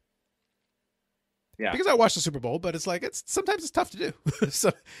degree. Yeah. Because I watched the Super Bowl, but it's like sometimes it's tough to do.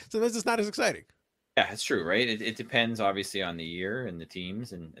 So sometimes it's not as exciting. Yeah, it's true, right? It depends obviously on the year and the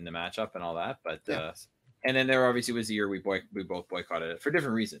teams and the matchup and all that. But and then there obviously was the year we both boycotted it for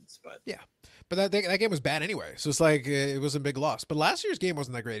different reasons. But yeah, but that game was bad anyway. So it's like it was a big loss. But last year's game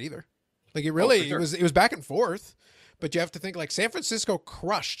wasn't that great either. Like it really it was back and forth. But you have to think like San Francisco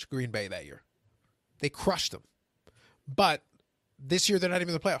crushed Green Bay that year. They crushed them. But this year, they're not even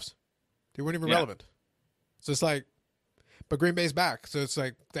in the playoffs. They weren't even relevant. So it's like, but Green Bay's back. So it's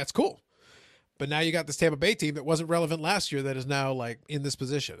like, that's cool. But now you got this Tampa Bay team that wasn't relevant last year that is now like in this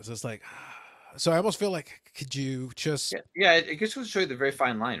position. So it's like, so I almost feel like, could you just. Yeah, it just goes to show you the very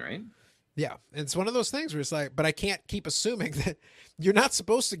fine line, right? Yeah. And it's one of those things where it's like, but I can't keep assuming that you're not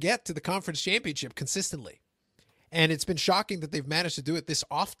supposed to get to the conference championship consistently. And it's been shocking that they've managed to do it this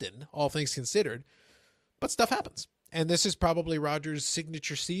often, all things considered. But stuff happens. And this is probably Rodgers'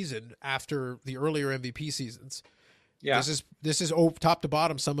 signature season after the earlier MVP seasons. Yeah. This is top to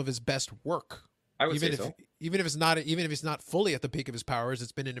bottom some of his best work. I would say so. Even if it's not fully at the peak of his powers,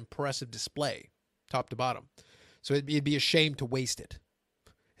 it's been an impressive display, top to bottom. So it'd be a shame to waste it,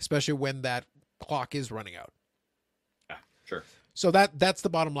 especially when that clock is running out. Yeah, sure. So that's the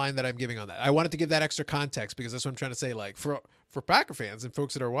bottom line that I'm giving on that. I wanted to give that extra context because that's what I'm trying to say. Like for Packer fans and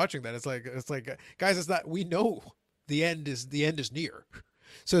folks that are watching that, it's like guys, it's not. We know the end is near.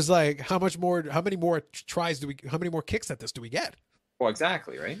 So it's like how many more kicks at this do we get? Well,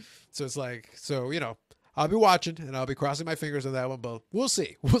 exactly, right? So it's like, I'll be watching and I'll be crossing my fingers on that one, but we'll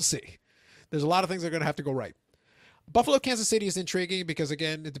see. We'll see. There's a lot of things that are going to have to go right. Buffalo, Kansas City is intriguing because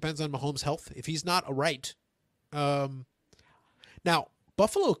again, it depends on Mahomes' health. If he's not right, now,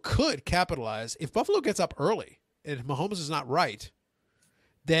 Buffalo could capitalize. If Buffalo gets up early and Mahomes is not right,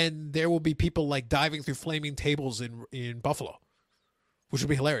 then there will be people like diving through flaming tables in Buffalo, which would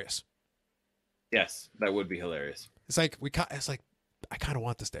be hilarious. Yes, that would be hilarious. It's like I kind of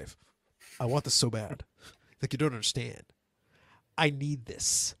want this, Dave. I want this so bad. Like you don't understand. I need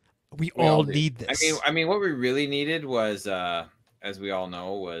this. We all need this. I mean, what we really needed was, as we all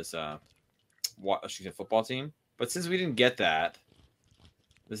know, was a football team. But since we didn't get that,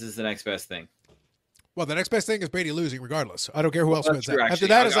 this is the next best thing. Well, the next best thing is Brady losing regardless. I don't care who else wins that. After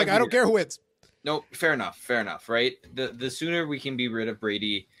that, it's like, I don't care who wins. No, fair enough, right? The sooner we can be rid of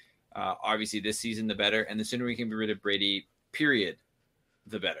Brady, obviously this season, the better. And the sooner we can be rid of Brady, period,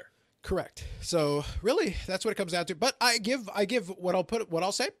 the better. Correct. So really, that's what it comes down to. But I give what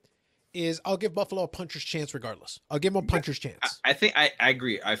I'll say is I'll give Buffalo a puncher's chance regardless. I'll give them a puncher's chance. I think I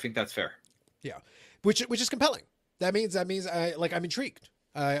agree. I think that's fair. Yeah, which is compelling. That means I'm intrigued.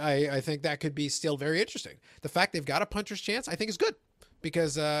 I think that could be still very interesting. The fact they've got a puncher's chance, I think, is good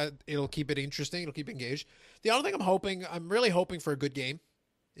because it'll keep it interesting. It'll keep it engaged. The only thing I'm really hoping for a good game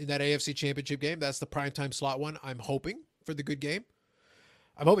in that AFC Championship game. That's the primetime slot one. I'm hoping for the good game.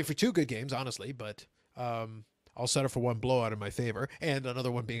 I'm hoping for 2 good games, honestly, but I'll settle for one blowout in my favor and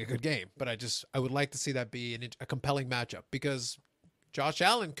another one being a good game. But I would like to see that be a compelling matchup because Josh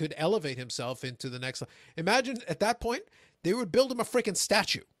Allen could elevate himself into the next. Imagine at that point, they would build him a freaking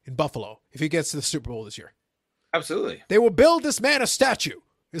statue in Buffalo if he gets to the Super Bowl this year. Absolutely. They will build this man a statue.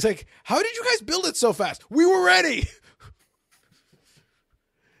 It's like, how did you guys build it so fast? We were ready.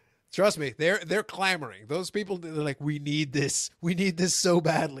 Trust me, they're clamoring. Those people, they're like, we need this. We need this so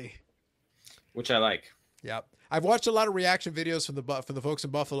badly. Which I like. Yeah. I've watched a lot of reaction videos from the folks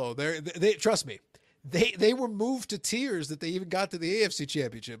in Buffalo. They trust me. They were moved to tears that they even got to the AFC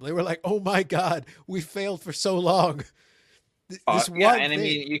Championship. They were like, "Oh my God, we failed for so long." I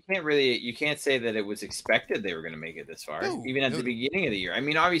mean, you can't say that it was expected they were going to make it this far, even at the beginning of the year. I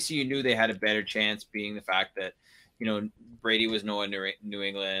mean, obviously you knew they had a better chance, being the fact that Brady was no New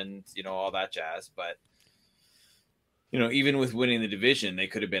England, all that jazz. But even with winning the division, they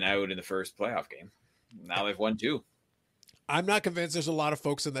could have been out in the first playoff game. Now they've won 2. I'm not convinced there's a lot of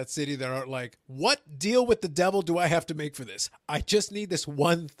folks in that city that are like, what deal with the devil do I have to make for this? I just need this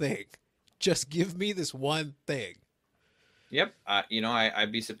one thing. Just give me this one thing. Yep.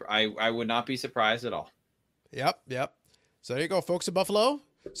 I'd be surprised. I would not be surprised at all. Yep. So there you go, folks in Buffalo.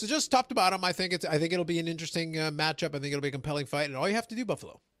 So just top to bottom, I think it'll be an interesting matchup. I think it'll be a compelling fight. And all you have to do,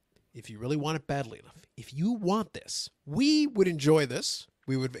 Buffalo, if you really want it badly enough, if you want this, we would enjoy this.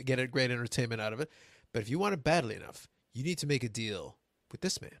 We would get a great entertainment out of it. But if you want it badly enough, you need to make a deal with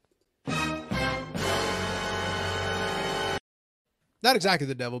this man. Not exactly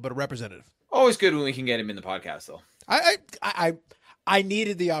the devil, but a representative. Always good when we can get him in the podcast, though. I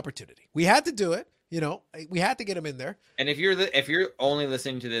needed the opportunity. We had to do it. We had to get him in there. And if you're only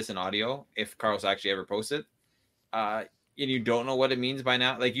listening to this in audio, if Carlos actually ever posts it, and you don't know what it means by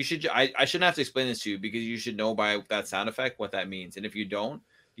now, like I shouldn't have to explain this to you because you should know by that sound effect what that means. And if you don't,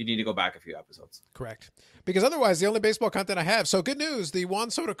 you need to go back a few episodes. Correct. Because otherwise, the only baseball content I have. So good news. The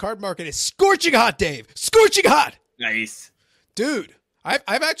Juan Soto card market is scorching hot, Dave. Scorching hot. Nice. Dude, I've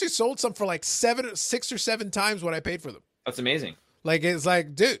actually sold some for like 6 or 7 times what I paid for them. That's amazing. Like, it's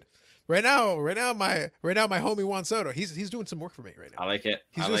like, dude, right now, my homie Juan Soto, he's doing some work for me right now. I like it.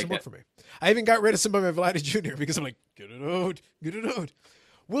 He's doing some work for me. I even got rid of some of my Vladdy Jr. because I'm like, get it out.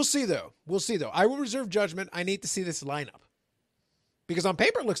 We'll see though. I will reserve judgment. I need to see this lineup. Because on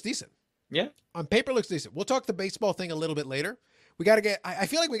paper it looks decent. Yeah. On paper it looks decent. We'll talk the baseball thing a little bit later. I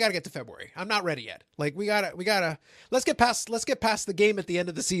feel like we got to get to February. I'm not ready yet. Like let's get past the game at the end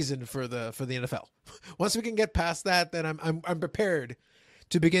of the season for the NFL. Once we can get past that, then I'm prepared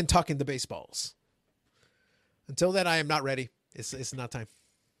to begin talking the baseballs. Until then, I am not ready. It's not time.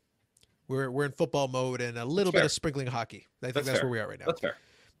 We're in football mode and a little bit of sprinkling hockey. I think that's where we are right now. That's fair.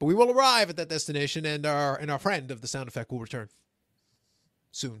 But we will arrive at that destination, and our friend of the sound effect will return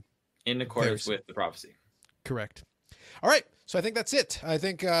soon. In accordance with the prophecy. Correct. All right. So I think that's it. I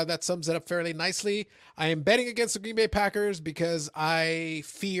think that sums it up fairly nicely. I am betting against the Green Bay Packers because I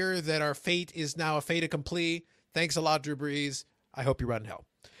fear that our fate is now a fait accompli. Thanks a lot, Drew Brees. I hope you rot in hell.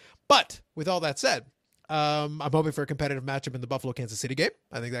 But with all that said, I'm hoping for a competitive matchup in the Buffalo-Kansas City game.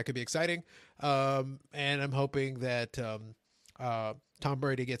 I think that could be exciting. And I'm hoping that Tom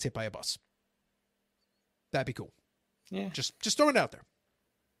Brady gets hit by a bus. That'd be cool. Yeah. Just throwing it out there.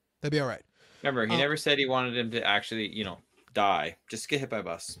 That'd be all right. Remember, he never said he wanted him to actually, die. Just get hit by a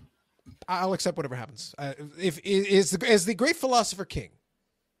bus. I'll accept whatever happens. As the great philosopher king,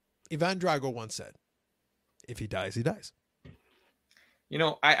 Ivan Drago once said, if he dies, he dies.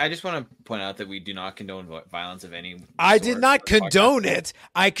 I just want to point out that we do not condone violence of any sort. I did not condone it.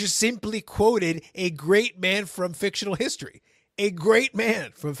 I simply quoted a great man from fictional history. A great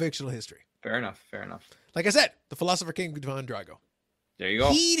man from fictional history. Fair enough. Like I said, the philosopher king, Ivan Drago. There you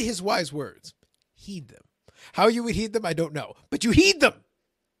go. Heed his wise words. Heed them. How you would heed them, I don't know. But you heed them.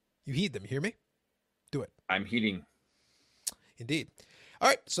 You heed them. You hear me? Do it. I'm heeding. Indeed. All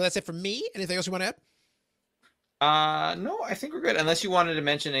right. So that's it from me. Anything else you want to add? No, I think we're good. Unless you wanted to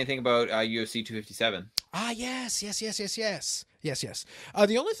mention anything about UFC 257. Yes.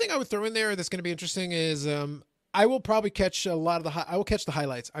 The only thing I would throw in there that's going to be interesting is I will probably catch I will catch the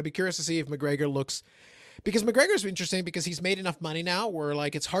highlights. I'd be curious to see if McGregor looks... Because McGregor's interesting because he's made enough money now where,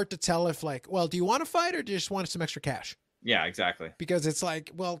 like, it's hard to tell if, like, well, do you want to fight or do you just want some extra cash? Yeah, exactly. Because it's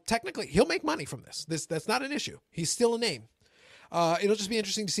like, well, technically he'll make money from this. That's not an issue. He's still a name. It'll just be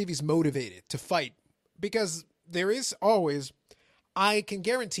interesting to see if he's motivated to fight, because there is always, I can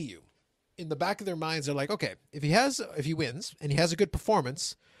guarantee you, in the back of their minds, they're like, okay, if he wins and he has a good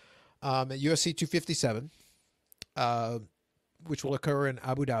performance at UFC 257, which will occur in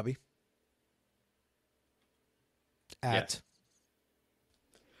Abu Dhabi at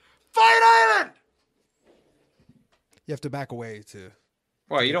Fight Island. You have to back away to.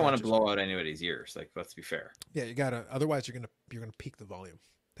 Well, you don't want to blow out anybody's ears. Like, let's be fair. Yeah, you gotta. Otherwise, you're gonna peak the volume.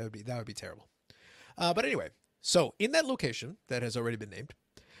 That would be terrible. But anyway, so in that location that has already been named,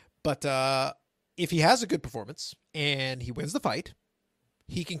 but if he has a good performance and he wins the fight,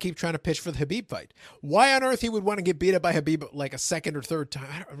 he can keep trying to pitch for the Khabib fight. Why on earth he would want to get beat up by Khabib like a second or third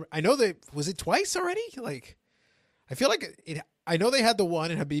time? I know was it twice already? Like, I feel like it. I know they had the one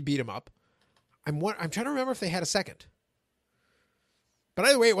and Khabib beat him up. I'm trying to remember if they had a second. But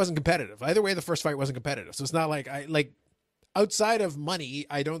either way, it wasn't competitive. Either way, the first fight wasn't competitive. So it's not like outside of money,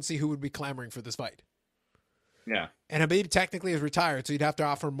 I don't see who would be clamoring for this fight. Yeah. And Khabib technically is retired, so you'd have to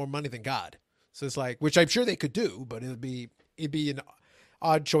offer him more money than God. So it's like, which I'm sure they could do, but it'd be an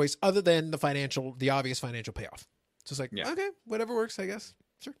odd choice other than the obvious financial payoff. So it's like, okay, whatever works, I guess.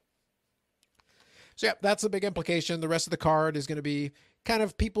 Sure. So yeah, that's the big implication. The rest of the card is going to be kind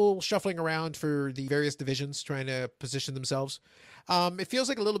of people shuffling around for the various divisions, trying to position themselves. It feels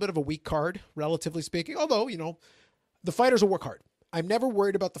like a little bit of a weak card, relatively speaking, although, the fighters will work hard. I'm never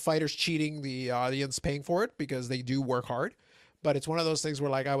worried about the fighters cheating the audience paying for it, because they do work hard. But it's one of those things where,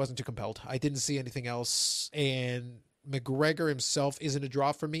 like, I wasn't too compelled. I didn't see anything else. And McGregor himself isn't a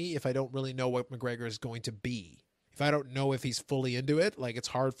draw for me if I don't really know what McGregor is going to be. If I don't know if he's fully into it, like, it's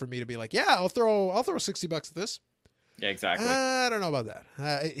hard for me to be like, yeah, I'll throw $60 at this. Yeah, exactly. I don't know about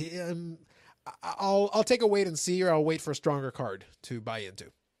that. I'll take a wait and see, or I'll wait for a stronger card to buy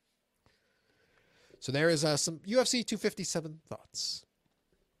into. So there is some UFC 257 thoughts.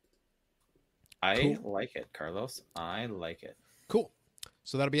 I like it, Carlos. I like it. Cool.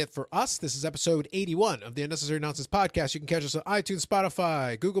 So that'll be it for us. This is episode 81 of the Unnecessary Nonsense Podcast. You can catch us on iTunes,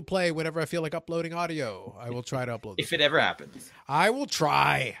 Spotify, Google Play, whenever I feel like uploading audio. I will try to upload if it ever happens. I will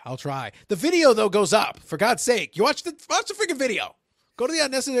try. I'll try. The video, though, goes up. For God's sake. You watch the freaking video. Go to the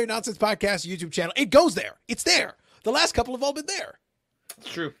Unnecessary Nonsense Podcast YouTube channel. It goes there. It's there. The last couple have all been there. It's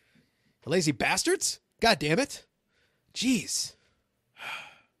true. The lazy bastards. God damn it. Jeez.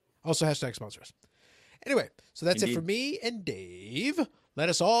 Also, hashtag sponsors. Anyway, so that's it for me and Dave. Let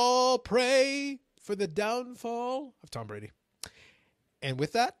us all pray for the downfall of Tom Brady. And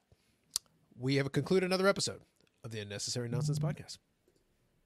with that, we have concluded another episode of the Unnecessary Nonsense Podcast.